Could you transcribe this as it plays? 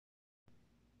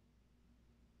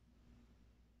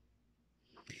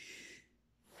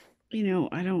You know,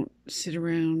 I don't sit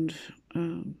around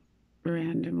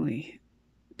randomly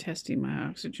testing my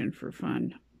oxygen for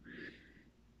fun.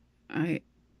 I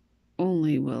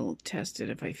only will test it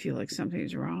if I feel like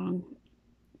something's wrong.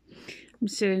 I'm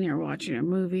sitting here watching a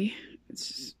movie.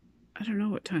 I don't know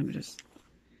what time it is.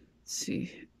 Let's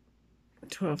see,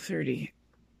 12:30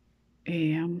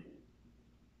 a.m.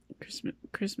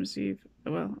 Christmas Eve.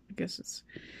 Well, I guess it's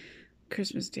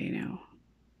Christmas Day now.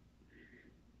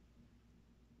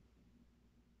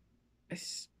 I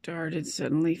started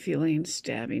suddenly feeling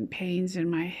stabbing pains in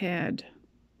my head.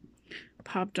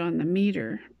 Popped on the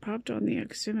meter, popped on the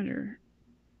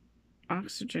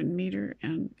oxygen meter,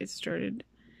 and it started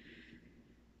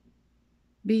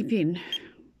beeping.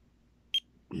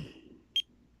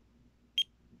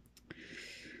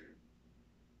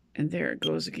 And there it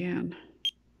goes again.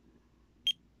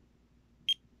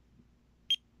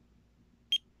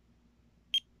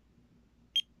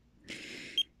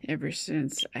 Ever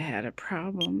since I had a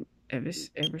problem, ever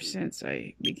since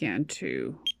I began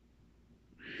to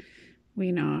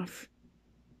wean off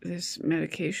this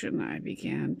medication, I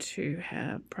began to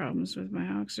have problems with my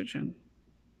oxygen.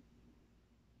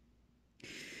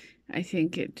 I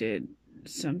think it did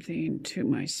something to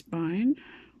my spine.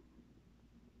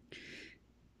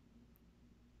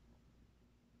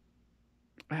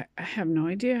 I have no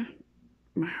idea.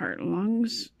 My heart and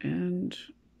lungs, and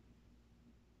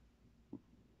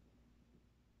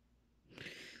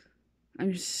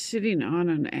I'm sitting on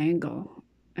an angle,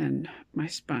 and my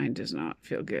spine does not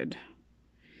feel good.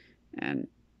 And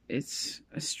it's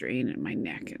a strain in my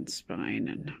neck and spine,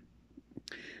 and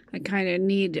I kind of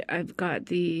need,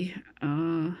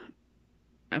 I'm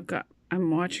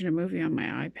watching a movie on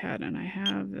my iPad, and I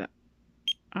have the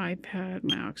iPad,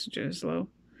 my oxygen is low.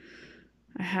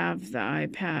 I have the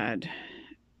iPad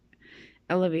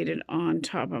elevated on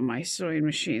top of my sewing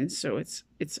machine, so it's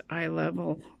eye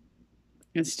level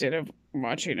instead of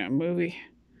watching a movie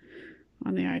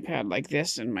on the iPad like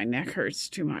this, and my neck hurts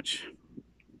too much.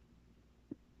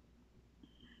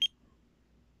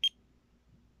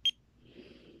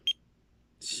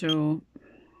 So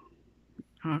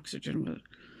oxygen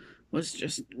was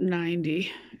just 90.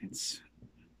 It's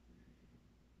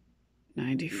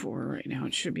 94 right now.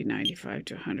 It should be 95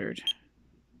 to 100.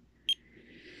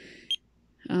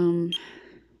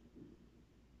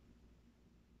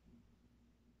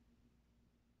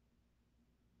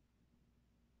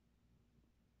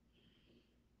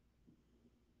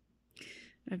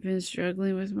 I've been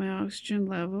struggling with my oxygen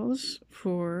levels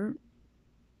for,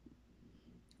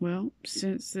 well,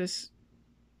 since this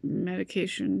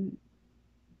medication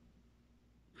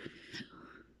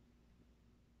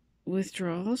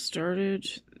withdrawal started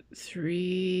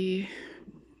three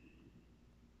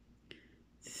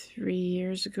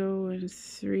years ago and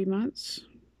 3 months.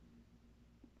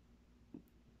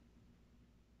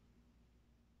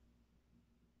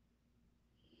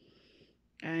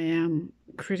 I am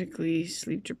critically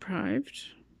sleep deprived.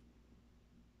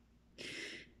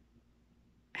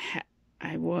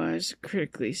 I was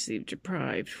critically sleep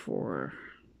deprived for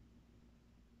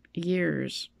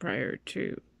years prior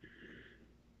to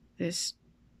this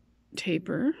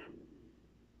taper.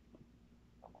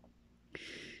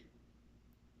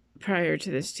 Prior to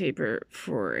this taper,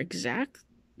 for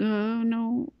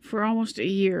almost a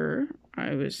year,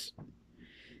 I was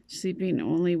sleeping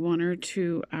only 1 or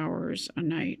 2 hours a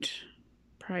night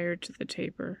prior to the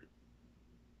taper.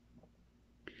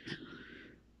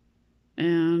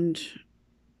 And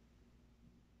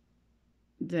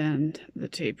then the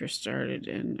taper started,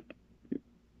 and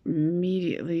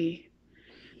immediately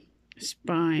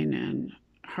spine and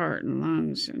heart and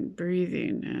lungs and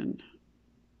breathing and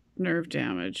nerve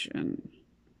damage, and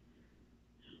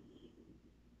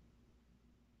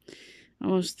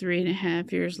almost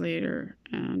 3.5 years later,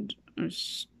 and I'm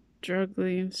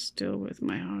struggling still with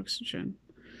my oxygen.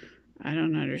 I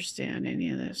don't understand any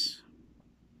of this.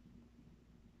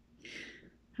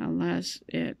 Unless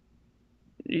it,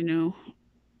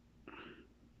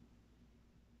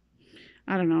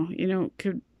 I don't know,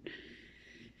 could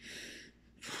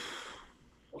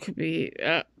be,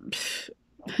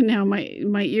 now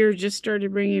my ear just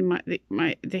started ringing.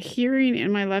 The hearing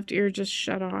in my left ear just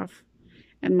shut off,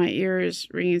 and my ear is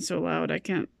ringing so loud I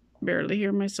can't barely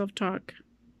hear myself talk.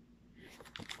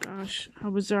 Gosh, how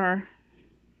bizarre.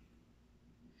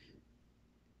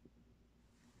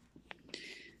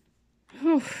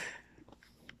 Whew.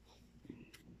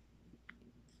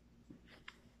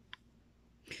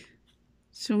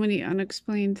 So many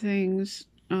unexplained things.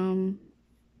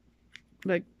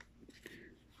 Like,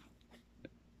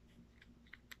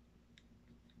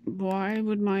 why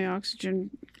would my oxygen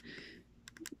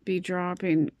be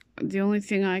dropping the only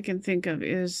thing I can think of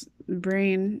is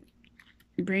brain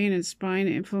and spine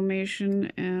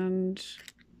inflammation, and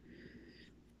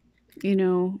you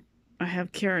know, I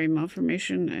have Chiari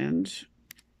malformation and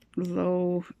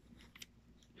low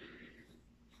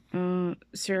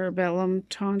cerebellum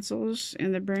tonsils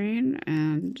in the brain,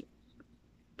 and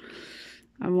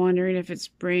I'm wondering if it's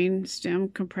brain stem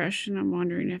compression. I'm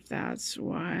wondering if that's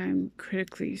why I'm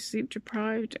critically sleep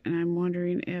deprived, and I'm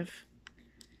wondering if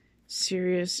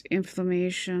serious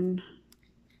inflammation,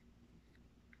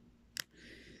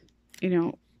 you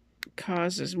know,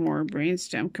 causes more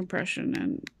brainstem compression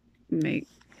and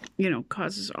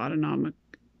causes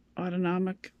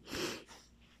autonomic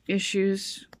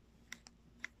issues.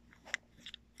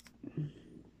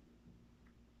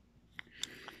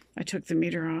 I took the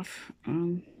meter off.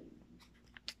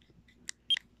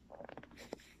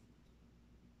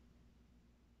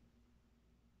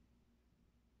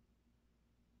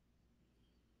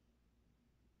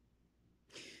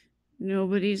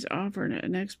 Nobody's offered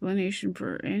an explanation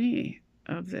for any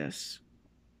of this.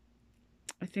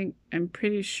 I'm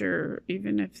pretty sure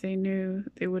even if they knew,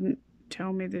 they wouldn't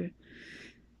tell me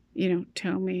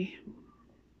tell me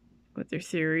what their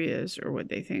theory is or what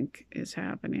they think is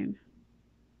happening.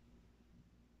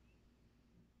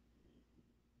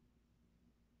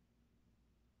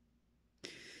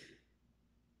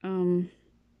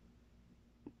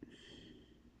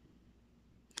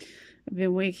 I've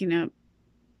been waking up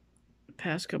the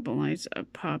past couple nights. I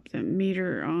pop the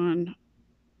meter on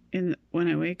when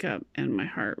I wake up, and my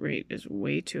heart rate is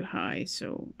way too high,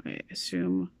 so I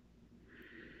assume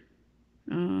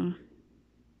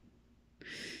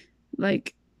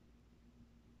like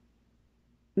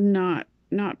not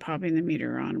popping the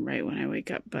meter on right when I wake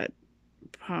up, but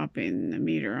popping the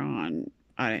meter on,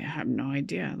 I have no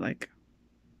idea, like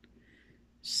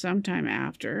sometime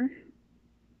after.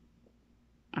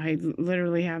 I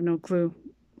literally have no clue.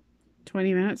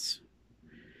 20 minutes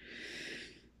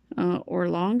or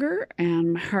longer,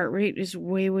 and my heart rate is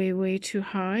way too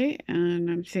high, and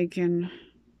I'm thinking,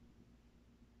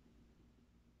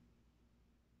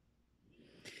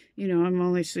 I'm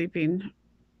only sleeping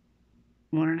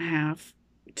 1.5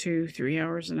 to 3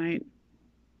 hours a night.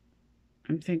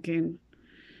 I'm thinking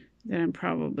that I'm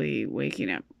probably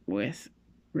waking up with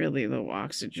really low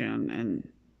oxygen, and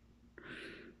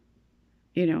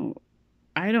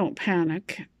I don't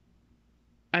panic.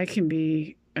 I can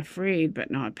be afraid but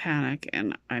not panic,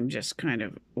 and I'm just kind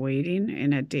of waiting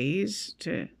in a daze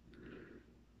to,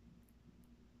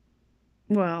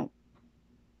 well,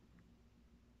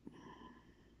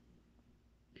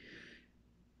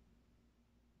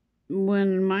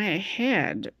 when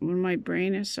my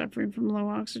brain is suffering from low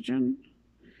oxygen,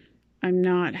 I'm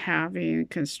not having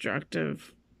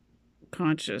constructive,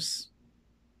 conscious,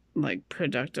 like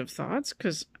productive thoughts,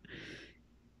 because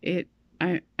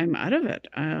I'm out of it.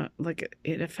 Like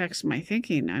it affects my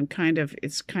thinking.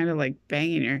 It's kind of like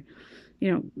banging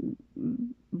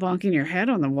bonking your head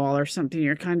on the wall or something.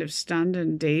 You're kind of stunned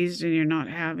and dazed, and you're not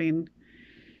having,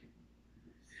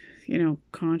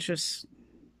 conscious,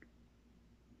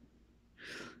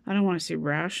 I don't want to say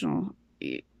rational.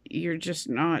 You're just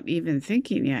not even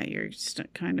thinking yet. You're just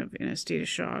kind of in a state of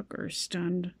shock or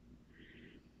stunned.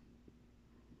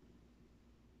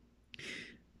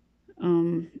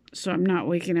 So I'm not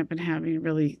waking up and having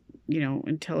really,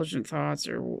 intelligent thoughts,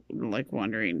 or like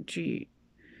wondering, gee,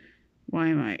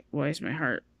 why is my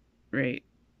heart rate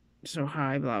so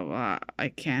high, blah, blah. I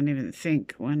can't even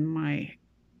think when my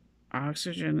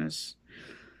oxygen is,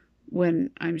 when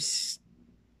I'm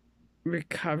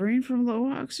recovering from low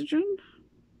oxygen.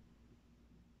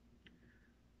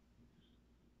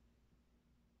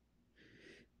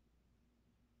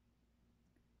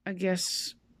 I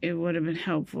guess it would have been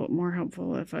more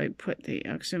helpful if I put the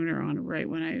oximeter on right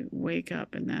when I wake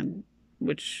up, and then,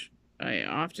 which I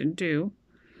often do,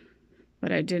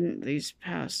 but I didn't these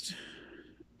past.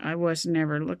 I was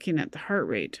never looking at the heart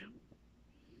rate.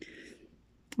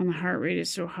 And the heart rate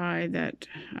is so high that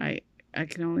I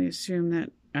can only assume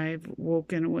that I've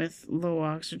woken with low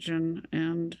oxygen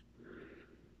and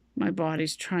my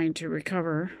body's trying to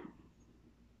recover.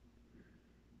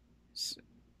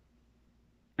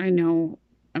 I know,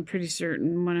 I'm pretty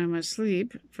certain when I'm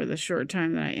asleep, for the short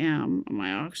time that I am,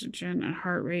 my oxygen and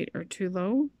heart rate are too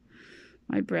low.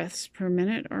 My breaths per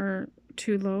minute are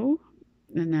too low.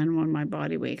 And then when my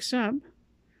body wakes up,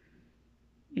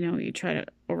 you try to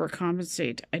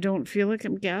overcompensate. I don't feel like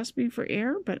I'm gasping for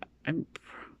air, but I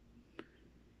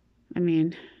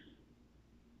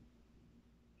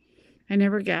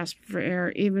never gasp for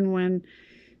air, even when,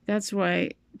 that's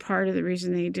why part of the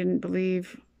reason they didn't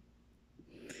believe,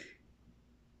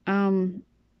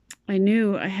 I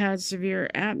knew I had severe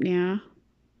apnea,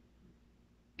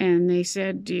 and they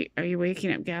said, are you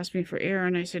waking up gasping for air?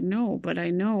 And I said, no, but I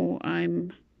know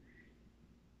I'm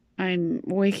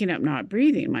waking up not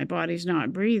breathing. My body's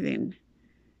not breathing.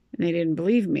 And they didn't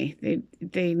believe me.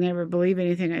 They never believe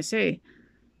anything I say.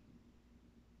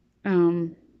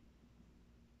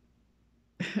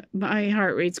 My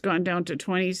heart rate's gone down to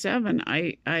 27.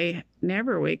 I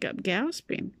never wake up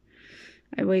gasping.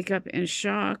 I wake up in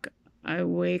shock. I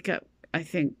wake up, I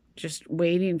think, just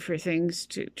waiting for things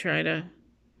to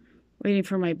waiting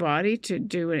for my body to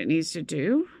do what it needs to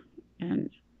do. And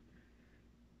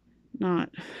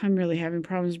I'm really having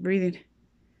problems breathing.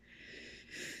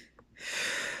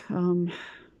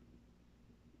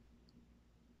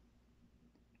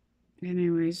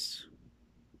 Anyways.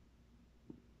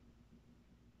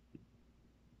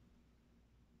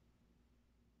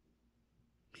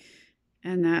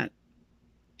 And that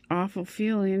awful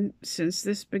feeling since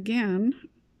this began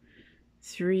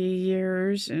 3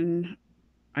 years and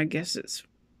I guess it's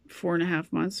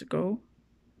 4.5 months ago.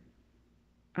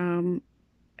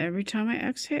 Every time I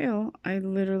exhale, I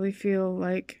literally feel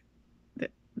like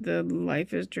the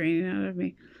life is draining out of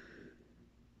me.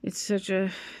 It's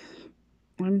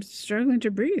I'm struggling to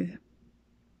breathe.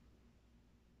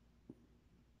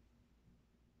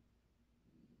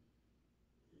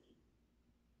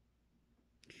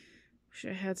 Wish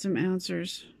I had some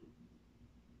answers.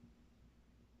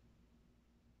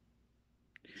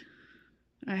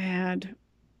 I had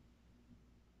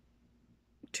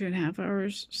 2.5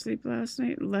 hours sleep last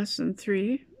night, less than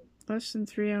 3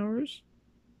 hours.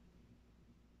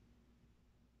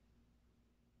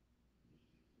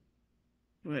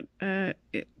 But the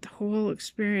whole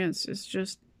experience is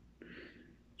just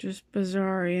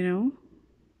bizarre, you know.